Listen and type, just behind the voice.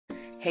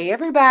Hey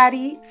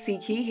everybody,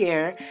 C-Key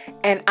here,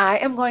 and I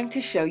am going to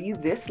show you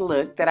this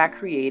look that I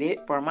created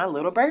for my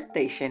little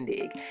birthday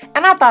shindig.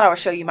 And I thought I would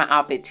show you my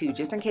outfit too,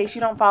 just in case you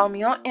don't follow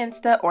me on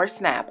Insta or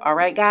Snap.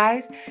 Alright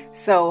guys,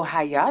 so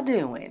how y'all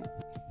doing?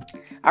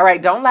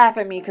 Alright, don't laugh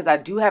at me because I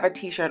do have a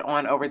t-shirt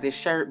on over this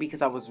shirt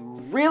because I was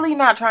really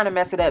not trying to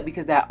mess it up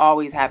because that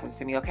always happens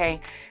to me, okay?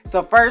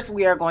 So first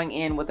we are going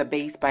in with a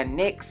base by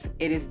NYX.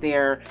 It is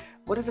their,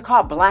 what is it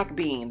called? Black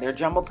Bean. Their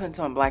Jumbo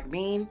Pencil and Black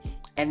Bean.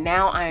 And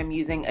now I am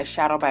using a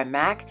shadow by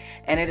MAC,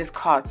 and it is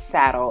called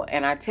Saddle.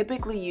 And I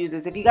typically use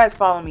this, if you guys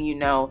follow me, you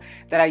know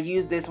that I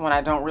use this when I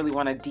don't really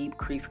want a deep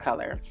crease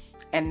color.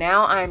 And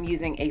now I'm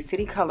using a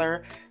City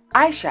Color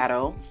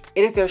eyeshadow.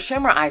 It is their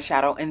shimmer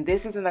eyeshadow, and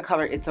this is in the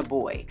color It's a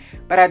Boy.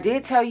 But I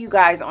did tell you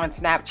guys on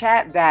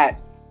Snapchat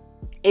that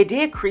it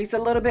did crease a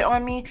little bit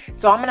on me,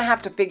 so I'm gonna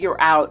have to figure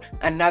out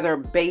another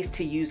base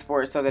to use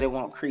for it so that it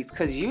won't crease,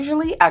 because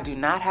usually I do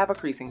not have a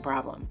creasing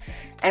problem.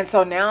 And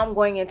so now I'm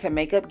going into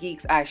Makeup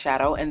Geek's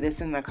eyeshadow, and this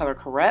is in the color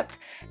Corrupt,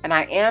 and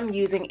I am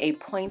using a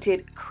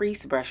pointed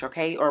crease brush,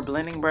 okay, or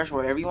blending brush,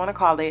 whatever you want to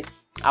call it.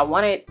 I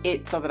wanted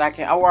it so that I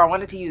can, or I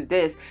wanted to use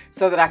this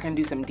so that I can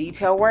do some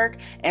detail work.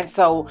 And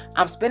so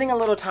I'm spending a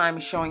little time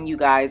showing you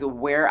guys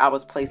where I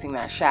was placing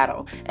that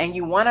shadow. And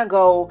you want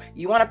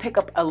to pick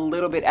up a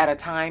little bit at a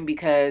time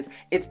because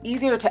it's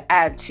easier to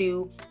add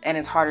to and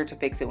it's harder to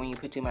fix it when you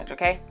put too much,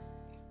 okay?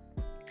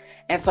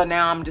 And so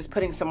now I'm just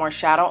putting some more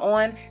shadow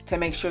on to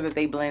make sure that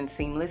they blend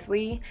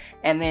seamlessly.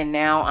 And then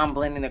now I'm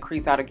blending the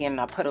crease out again,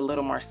 and I put a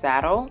little more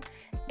saddle.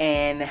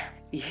 And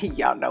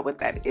y'all know what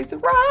that is,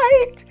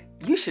 right?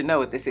 You should know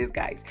what this is,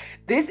 guys.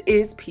 This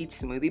is Peach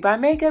Smoothie by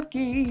Makeup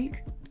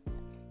Geek.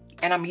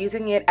 And I'm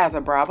using it as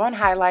a brow bone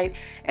highlight.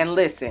 And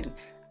listen,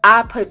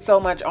 I put so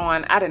much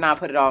on. I did not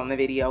put it all in the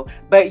video.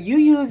 But you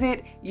use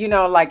it, you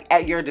know, like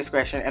at your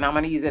discretion. And I'm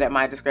going to use it at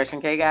my discretion,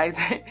 okay, guys?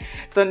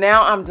 So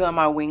now I'm doing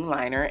my wing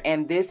liner.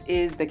 And this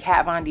is the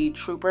Kat Von D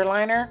Trooper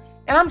liner.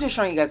 And I'm just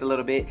showing you guys a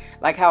little bit,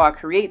 like how I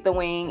create the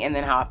wing and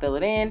then how I fill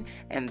it in.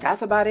 And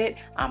that's about it.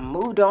 I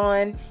moved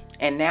on.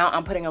 And now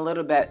I'm putting a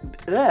little bit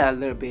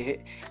of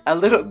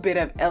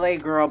LA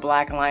Girl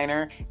black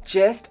liner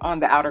just on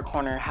the outer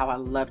corner, how I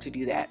love to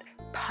do that.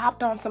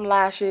 Popped on some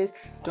lashes,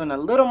 doing a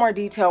little more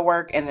detail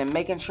work, and then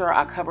making sure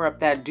I cover up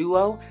that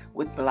duo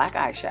with black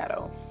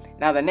eyeshadow.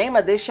 Now the name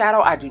of this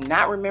shadow I do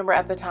not remember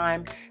at the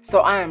time, so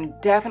I am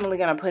definitely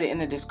gonna put it in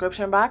the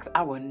description box.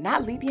 I will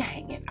not leave you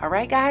hanging, all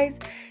right guys?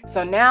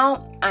 So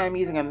now I'm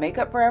using a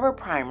Makeup Forever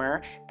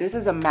primer. This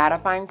is a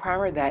mattifying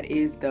primer that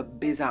is the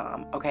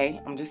Bizom, okay?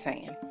 I'm just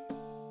saying.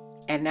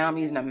 And now I'm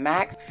using a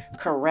MAC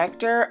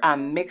corrector. I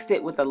mixed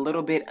it with a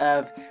little bit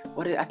of,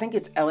 I think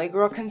it's LA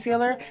Girl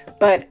concealer,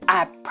 but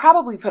I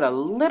probably put a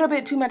little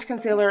bit too much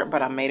concealer,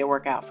 but I made it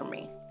work out for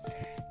me.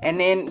 And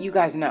then you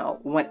guys know,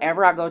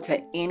 whenever I go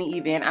to any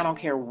event, I don't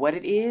care what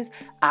it is,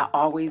 I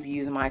always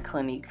use my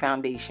Clinique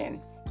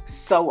foundation.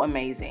 So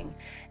amazing.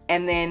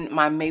 And then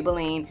my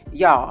Maybelline,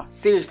 y'all,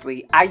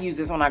 seriously, I use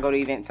this when I go to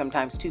events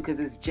sometimes too because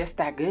it's just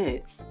that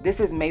good. This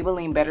is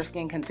Maybelline Better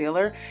Skin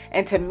Concealer,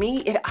 and to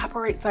me, it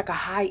operates like a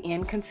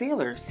high-end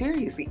concealer.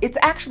 Seriously, it's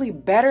actually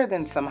better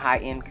than some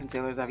high-end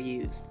concealers I've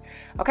used.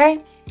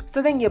 Okay,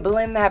 so then you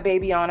blend that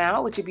baby on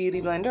out with your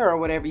beauty blender or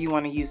whatever you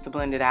want to use to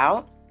blend it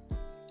out.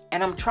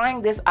 And I'm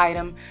trying this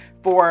item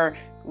for,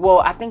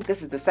 well, I think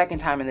this is the second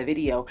time in the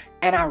video,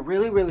 and I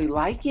really, really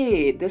like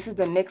it. This is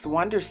the NYX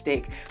Wonder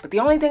Stick, but the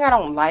only thing I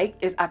don't like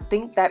is I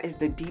think that is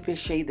the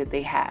deepest shade that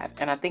they have,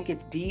 and I think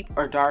it's deep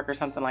or dark or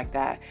something like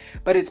that.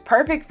 But it's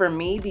perfect for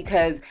me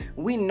because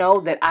we know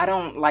that I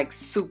don't like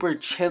super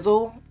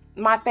chisel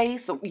my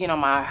face, you know,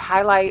 my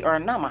highlight, or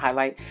not my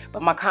highlight,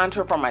 but my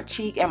contour for my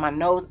cheek and my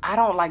nose. I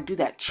don't like do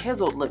that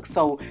chiseled look,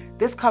 so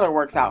this color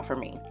works out for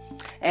me.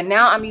 And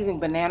now I'm using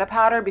banana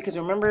powder because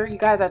remember, you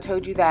guys, I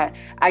told you that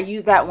I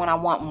use that when I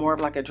want more of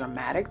like a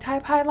dramatic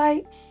type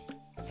highlight.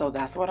 So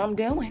that's what I'm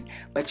doing.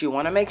 But you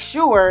want to make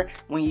sure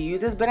when you use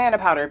this banana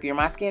powder, if you're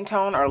my skin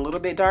tone or a little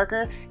bit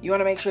darker, you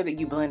want to make sure that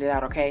you blend it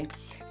out, okay?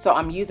 So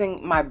I'm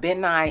using my Ben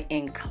Nye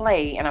in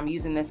Clay, and I'm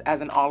using this as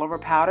an all-over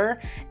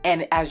powder.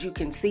 And as you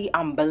can see,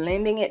 I'm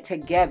blending it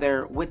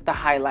together with the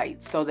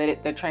highlights so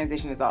that the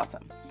transition is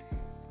awesome.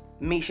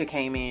 Misha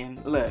came in.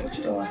 Look. What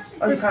you doing?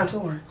 Oh, you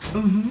contouring?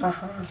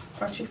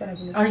 Mm-hmm. Aren't you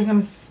fabulous? Are you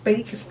gonna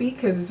speak?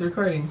 Because it's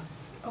recording.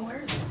 Oh,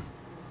 where is it?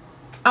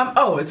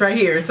 Oh, it's right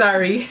here.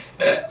 Sorry.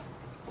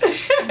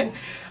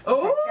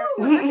 Oh,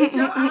 look at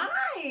your eyes.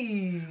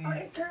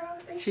 Oh, girl,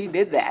 she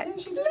did that.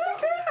 Look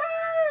at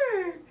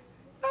her.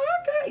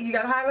 Okay. You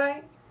got a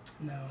highlight?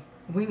 No.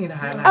 We need a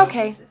highlight.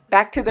 Okay,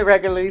 back to the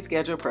regularly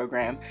scheduled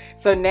program.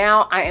 So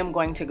now I am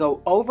going to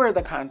go over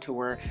the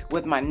contour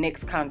with my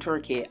NYX contour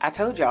kit. I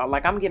told y'all,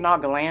 like, I'm getting all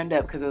glammed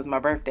up because it was my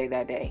birthday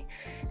that day.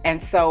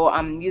 And so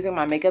I'm using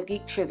my Makeup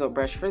Geek chisel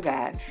brush for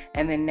that.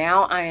 And then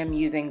now I am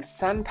using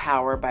Sun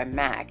Power by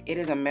MAC. It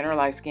is a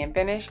mineralized skin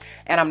finish.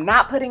 And I'm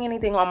not putting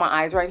anything on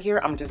my eyes right here.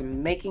 I'm just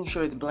making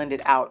sure it's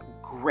blended out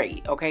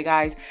great. Okay,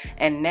 guys.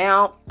 And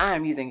now I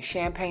am using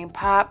Champagne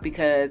Pop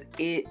because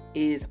it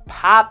is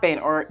popping,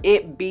 or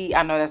it be,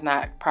 I know that's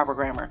not proper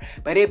grammar,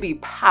 but it be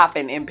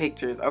popping in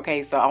pictures.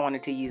 Okay, so I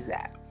wanted to use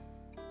that.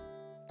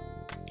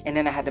 And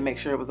then I had to make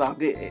sure it was all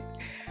good.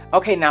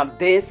 Okay, now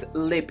this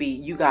lippy,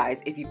 you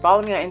guys, if you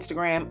follow me on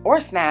Instagram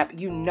or Snap,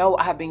 you know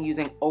I have been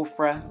using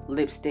Ofra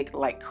lipstick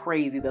like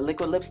crazy, the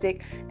liquid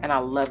lipstick, and I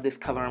love this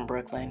color in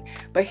Brooklyn.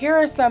 But here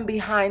are some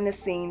behind the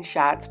scenes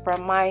shots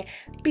from my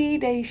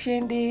B-Day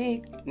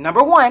shindig.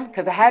 Number one,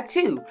 because I had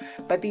two,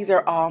 but these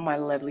are all my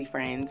lovely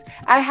friends.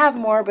 I have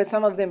more, but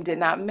some of them did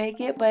not make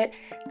it, but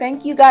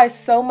thank you guys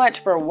so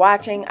much for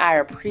watching. I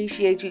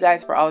appreciate you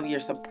guys for all of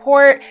your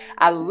support.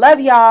 I love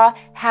y'all.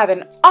 Have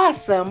an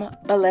awesome,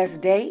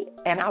 blessed day,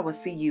 and I will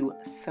see you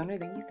sooner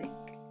than you think.